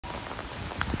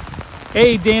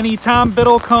Hey Danny, Tom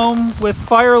Biddlecombe with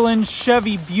Fireland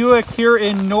Chevy Buick here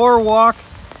in Norwalk.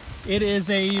 It is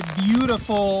a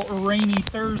beautiful rainy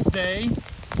Thursday,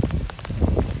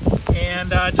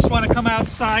 and I just want to come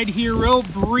outside here real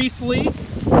briefly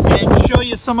and show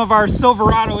you some of our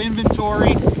Silverado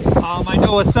inventory. I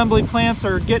know assembly plants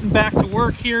are getting back to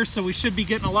work here, so we should be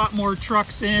getting a lot more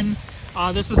trucks in.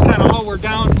 This is kind of all we're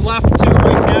down left to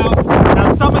right now.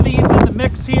 Now some of these in the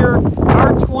mix here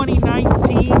are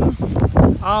 2019s.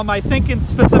 I think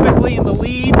specifically in the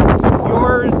lead,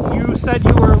 you said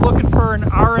you were looking for an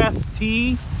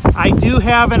RST. I do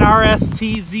have an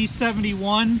RST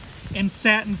Z71 in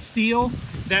satin steel.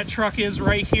 That truck is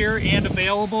right here and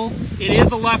available. It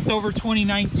is a leftover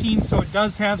 2019, so it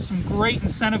does have some great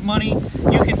incentive money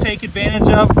you can take advantage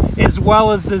of, as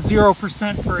well as the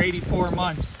 0% for 84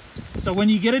 months. So when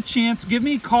you get a chance, give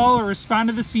me a call or respond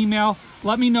to this email.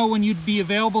 Let me know when you'd be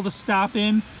available to stop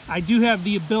in. I do have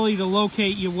the ability to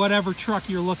locate you whatever truck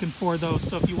you're looking for though.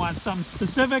 So if you want something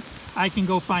specific, I can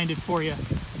go find it for you.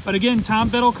 But again, Tom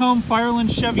Biddlecombe,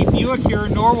 Fireland Chevy Buick here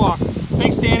in Norwalk.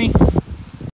 Thanks, Danny.